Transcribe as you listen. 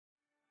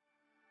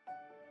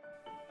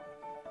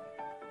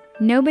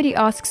Nobody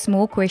asks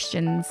more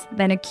questions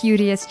than a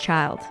curious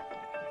child.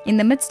 In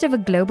the midst of a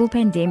global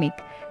pandemic,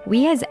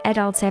 we as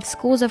adults have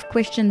scores of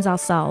questions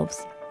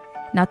ourselves.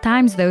 Now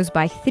times those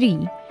by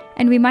 3,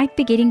 and we might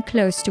be getting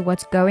close to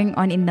what's going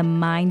on in the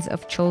minds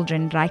of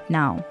children right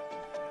now.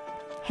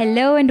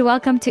 Hello and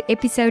welcome to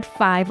episode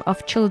 5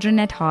 of Children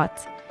at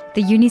Heart,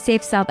 the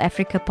UNICEF South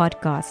Africa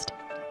podcast.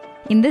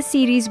 In this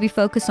series, we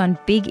focus on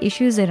big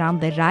issues around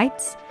the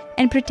rights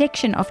and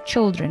protection of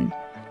children,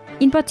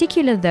 in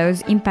particular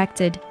those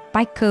impacted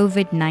by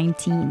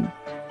COVID-19.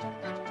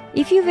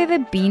 If you've ever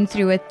been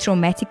through a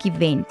traumatic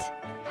event,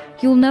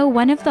 you'll know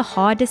one of the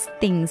hardest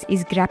things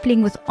is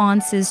grappling with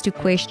answers to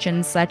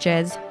questions such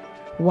as,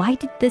 why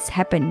did this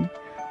happen?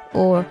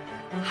 Or,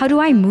 how do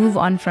I move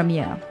on from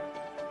here?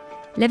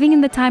 Living in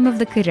the time of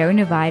the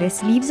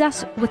coronavirus leaves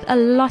us with a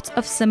lot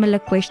of similar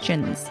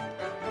questions.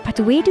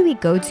 But where do we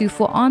go to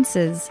for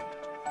answers?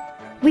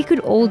 We could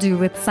all do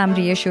with some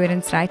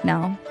reassurance right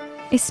now,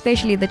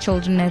 especially the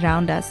children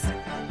around us.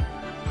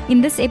 In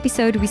this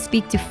episode, we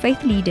speak to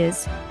faith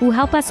leaders who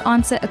help us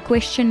answer a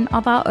question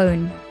of our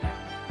own.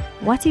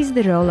 What is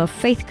the role of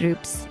faith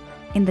groups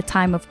in the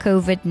time of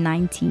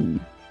COVID-19?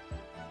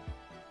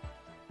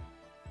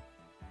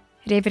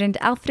 Reverend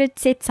Alfred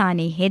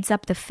Tsetsane heads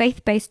up the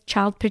faith-based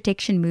child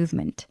protection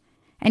movement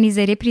and is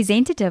a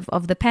representative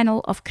of the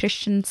panel of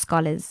Christian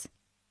scholars.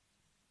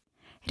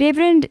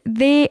 Reverend,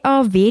 there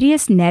are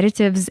various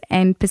narratives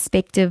and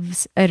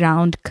perspectives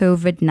around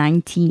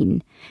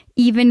COVID-19,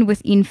 even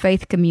within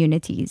faith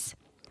communities.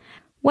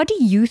 What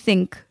do you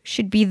think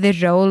should be the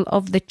role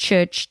of the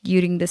church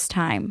during this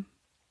time?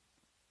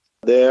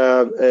 There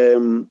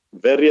are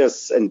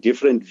various and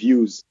different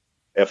views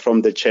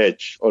from the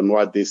church on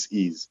what this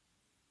is.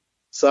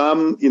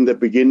 Some in the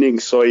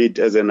beginning saw it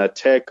as an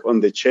attack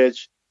on the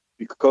church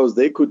because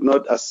they could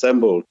not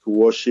assemble to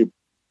worship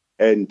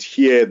and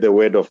hear the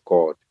word of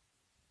God.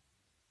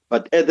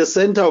 But at the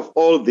center of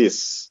all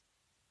this,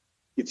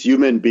 it's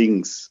human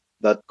beings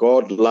that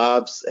God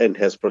loves and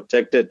has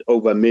protected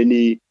over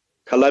many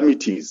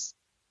calamities.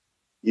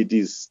 It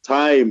is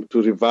time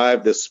to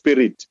revive the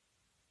spirit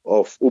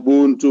of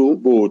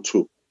Ubuntu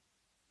Botho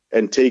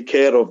and take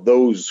care of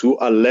those who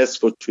are less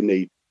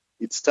fortunate.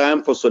 It's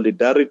time for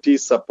solidarity,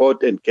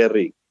 support, and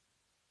caring.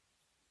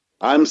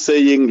 I'm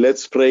saying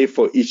let's pray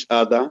for each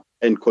other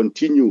and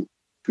continue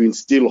to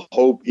instill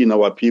hope in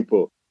our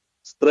people,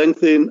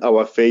 strengthen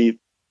our faith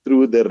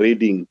through the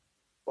reading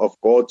of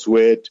God's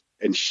word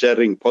and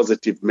sharing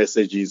positive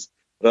messages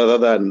rather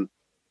than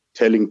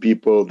telling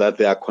people that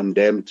they are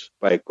condemned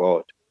by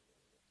God.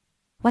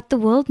 What the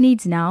world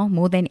needs now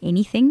more than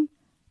anything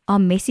are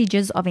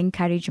messages of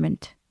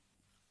encouragement,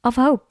 of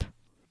hope.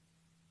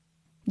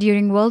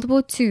 During World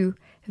War II,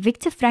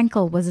 Viktor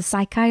Frankl was a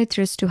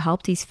psychiatrist who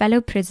helped his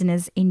fellow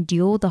prisoners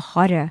endure the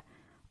horror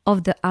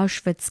of the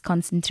Auschwitz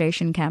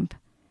concentration camp.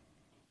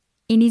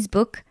 In his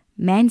book,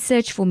 Man's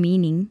Search for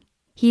Meaning,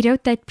 he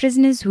wrote that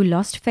prisoners who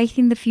lost faith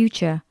in the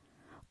future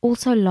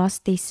also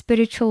lost their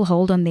spiritual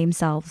hold on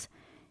themselves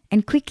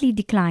and quickly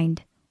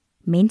declined,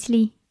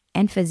 mentally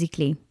and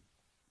physically.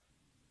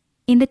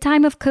 In the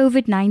time of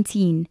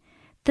COVID-19,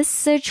 this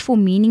search for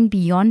meaning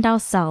beyond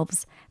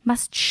ourselves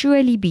must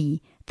surely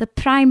be the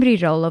primary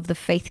role of the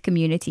faith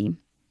community.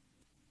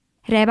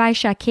 Rabbi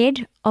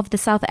Shaked of the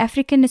South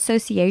African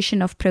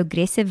Association of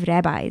Progressive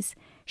Rabbis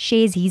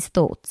shares his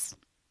thoughts.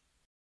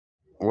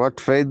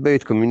 What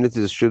faith-based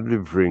communities should be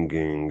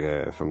bringing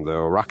from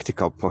the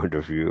practical point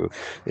of view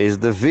is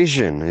the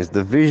vision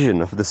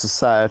of the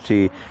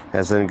society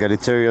as an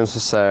egalitarian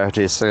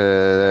society, a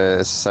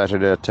society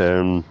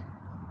that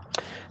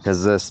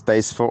has a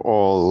space for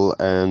all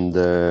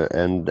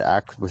and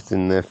act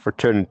within a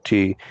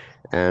fraternity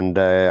and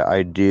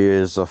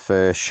ideas of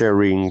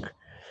sharing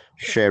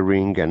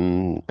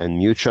and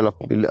mutual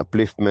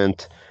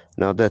upliftment.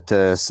 Not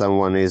that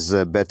someone is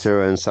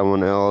better and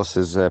someone else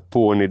is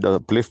poor in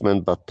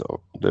upliftment, but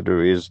that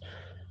there is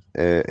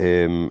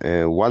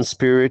one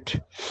spirit,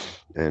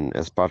 and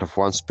as part of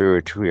one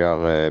spirit, we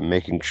are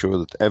making sure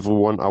that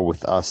everyone are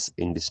with us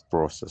in this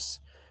process.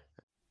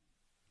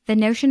 The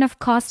notion of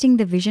casting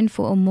the vision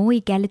for a more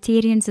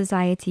egalitarian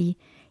society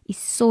is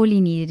sorely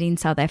needed in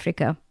South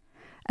Africa,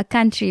 a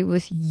country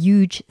with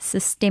huge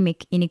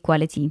systemic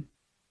inequality,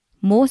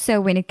 more so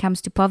when it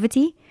comes to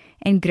poverty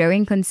and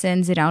growing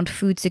concerns around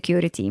food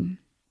security.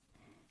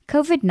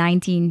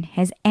 COVID-19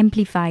 has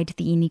amplified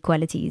the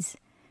inequalities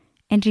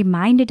and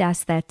reminded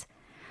us that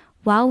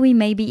while we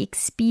may be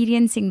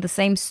experiencing the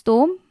same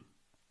storm,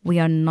 we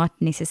are not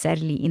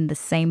necessarily in the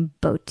same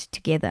boat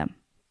together.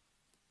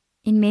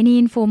 In many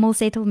informal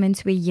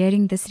settlements, we're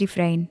hearing this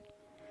refrain: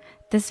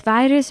 this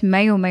virus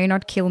may or may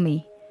not kill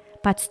me,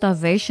 but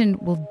starvation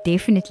will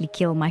definitely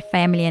kill my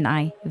family and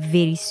I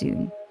very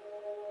soon.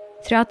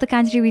 Throughout the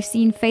country, we've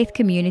seen faith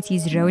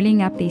communities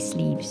rolling up their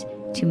sleeves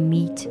to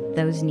meet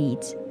those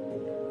needs.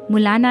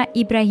 Maulana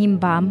Ibrahim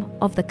Bam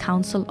of the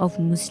Council of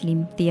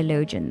Muslim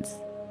Theologians.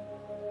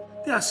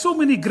 There are so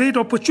many great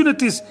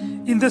opportunities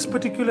in this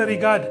particular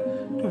regard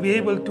to be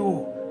able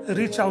to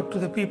reach out to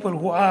the people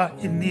who are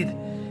in need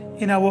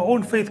in our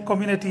own faith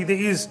community, there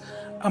is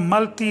a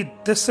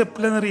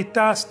multidisciplinary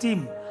task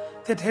team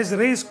that has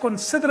raised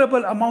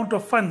considerable amount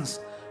of funds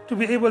to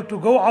be able to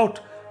go out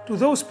to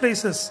those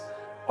places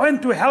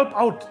and to help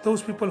out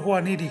those people who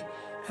are needy.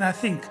 And I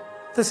think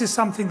this is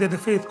something that the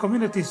faith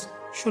communities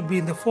should be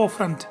in the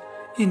forefront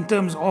in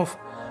terms of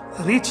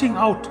reaching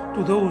out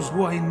to those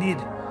who are in need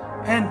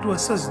and to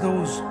assist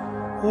those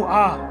who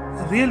are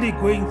really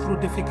going through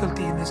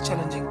difficulty in these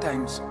challenging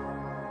times.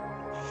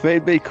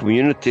 Faith-based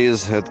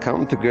communities had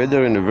come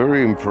together in a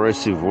very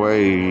impressive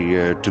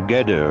way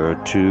together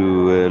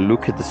to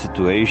look at the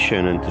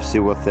situation and to see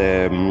what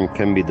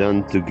can be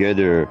done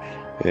together.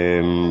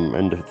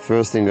 And the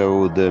first thing I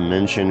would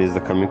mention is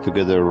the coming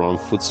together around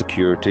food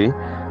security,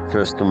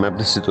 first to map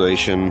the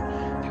situation.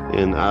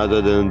 And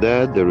other than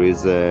that, there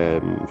is a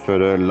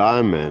further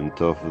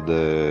alignment of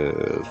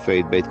the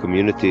faith-based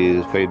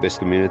communities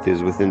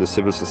within the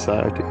civil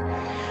society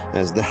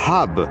as the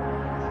hub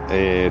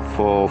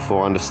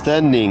for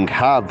understanding,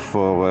 hub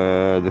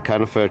for the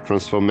kind of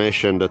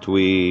transformation that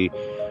we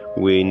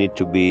need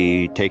to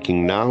be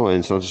taking now. And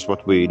it's not just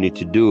what we need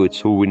to do, it's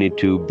who we need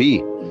to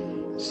be.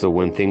 So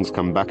when things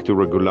come back to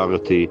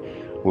regularity,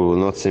 we will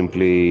not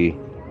simply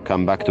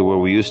come back to where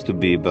we used to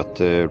be, but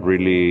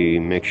really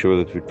make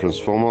sure that we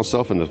transform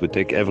ourselves and that we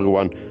take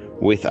everyone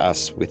with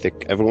us. We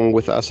take everyone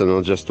with us and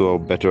not just to are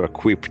better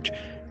equipped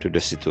to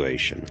the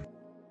situation.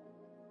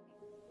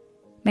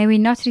 May we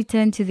not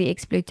return to the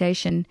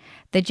exploitation,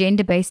 the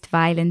gender-based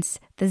violence,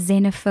 the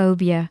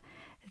xenophobia,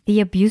 the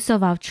abuse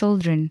of our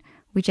children,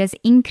 which has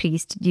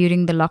increased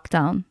during the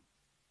lockdown.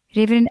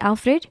 Reverend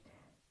Alfred,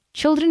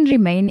 children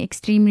remain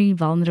extremely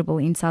vulnerable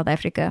in South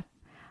Africa.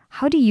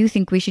 How do you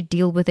think we should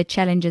deal with the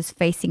challenges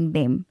facing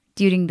them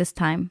during this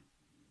time?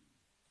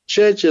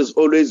 Church has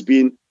always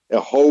been a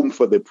home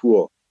for the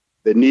poor,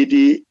 the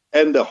needy,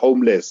 and the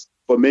homeless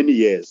for many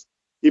years,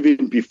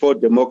 even before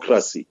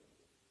democracy.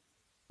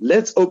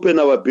 Let's open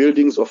our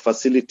buildings or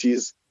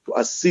facilities to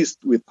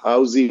assist with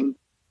housing,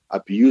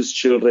 abused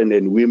children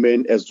and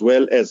women, as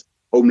well as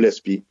homeless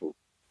people.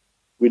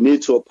 We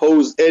need to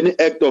oppose any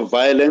act of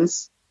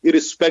violence,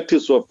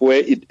 irrespective of where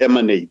it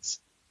emanates.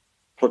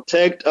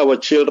 Protect our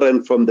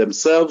children from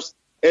themselves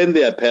and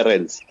their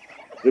parents.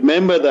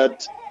 Remember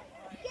that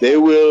they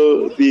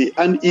will be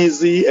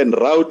uneasy and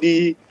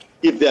rowdy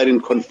if they are in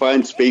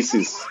confined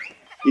spaces.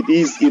 It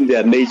is in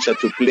their nature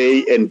to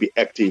play and be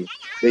active.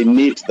 They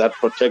need that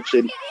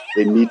protection.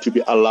 They need to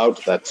be allowed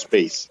that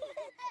space.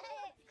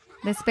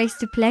 The space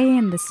to play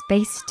and the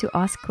space to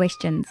ask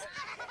questions.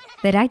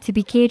 The right to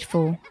be cared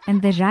for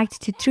and the right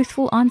to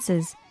truthful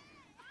answers.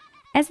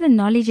 As the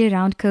knowledge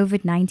around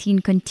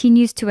COVID-19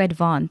 continues to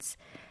advance,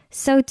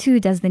 so too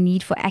does the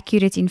need for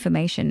accurate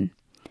information.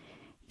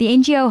 The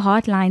NGO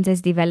Heartlines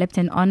has developed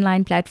an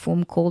online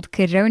platform called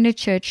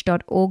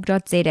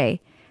coronachurch.org.za,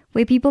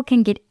 where people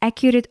can get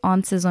accurate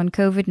answers on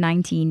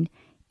COVID-19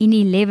 in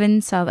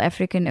 11 South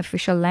African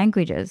official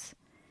languages.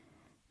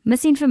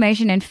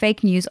 Misinformation and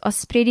fake news are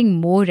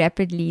spreading more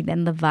rapidly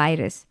than the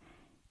virus,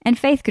 and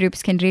faith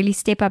groups can really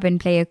step up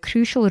and play a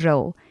crucial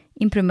role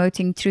in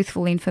promoting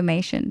truthful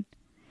information.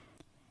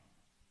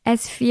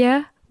 As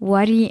fear,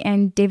 worry,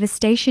 and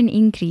devastation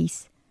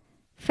increase,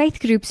 faith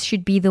groups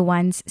should be the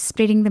ones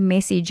spreading the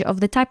message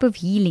of the type of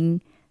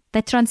healing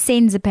that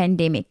transcends a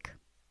pandemic.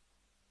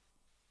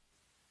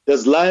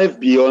 There's life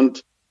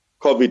beyond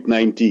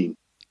COVID-19,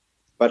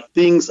 but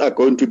things are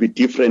going to be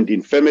different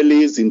in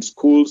families, in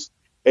schools,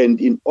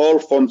 and in all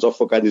forms of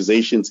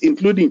organizations,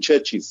 including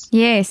churches.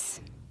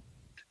 Yes.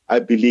 I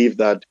believe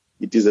that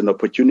it is an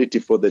opportunity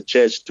for the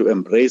church to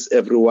embrace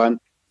everyone.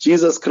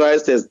 Jesus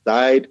Christ has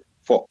died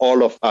for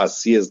all of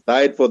us. He has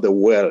died for the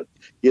world.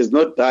 He has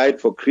not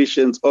died for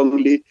Christians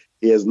only.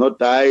 He has not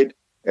died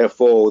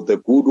for the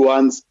good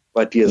ones,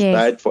 but he has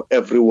died for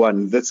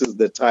everyone. This is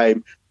the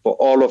time for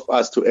all of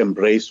us to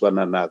embrace one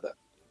another.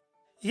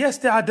 Yes,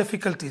 there are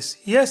difficulties.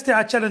 Yes, there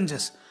are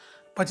challenges.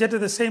 But yet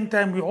at the same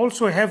time, we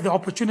also have the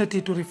opportunity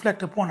to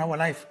reflect upon our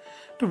life,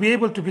 to be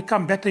able to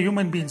become better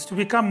human beings, to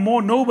become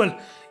more noble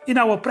in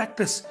our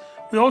practice.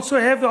 We also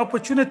have the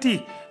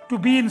opportunity to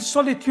be in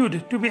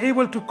solitude, to be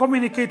able to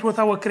communicate with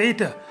our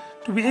Creator,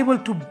 to be able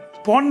to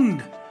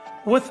bond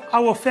with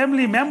our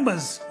family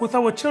members, with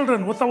our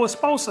children, with our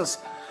spouses.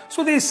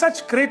 So there is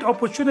such great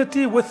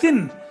opportunity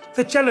within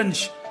the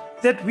challenge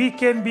that we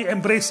can be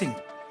embracing.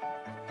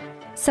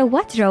 So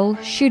what role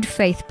should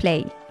faith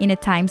play in a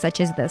time such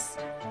as this?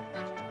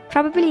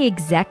 Probably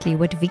exactly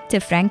what Viktor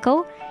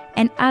Frankl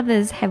and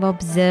others have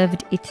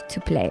observed it to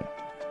play.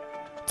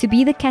 To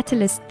be the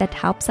catalyst that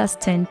helps us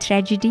turn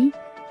tragedy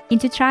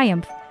into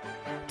triumph,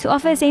 to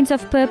offer a sense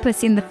of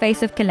purpose in the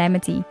face of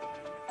calamity,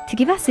 to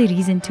give us a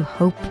reason to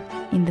hope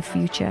in the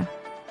future.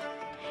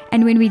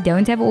 And when we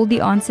don't have all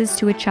the answers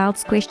to a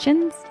child's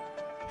questions,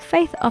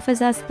 faith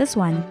offers us this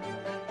one.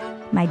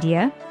 My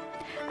dear,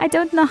 I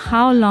don't know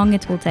how long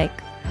it will take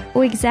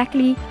or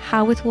exactly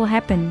how it will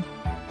happen,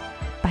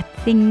 but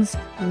things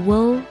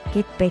will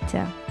get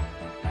better.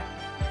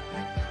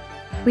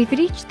 We've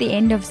reached the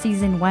end of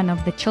Season 1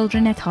 of the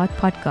Children at Heart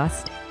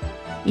podcast.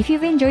 If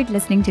you've enjoyed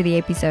listening to the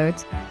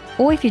episodes,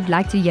 Or if you'd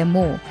like to hear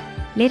more,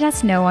 let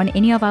us know on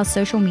any of our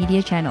social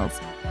media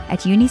channels at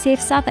UNICEF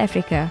South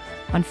Africa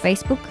on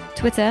Facebook,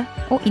 Twitter,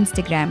 or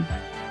Instagram.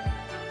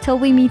 Till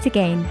we meet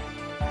again,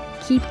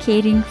 keep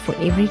caring for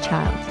every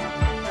child.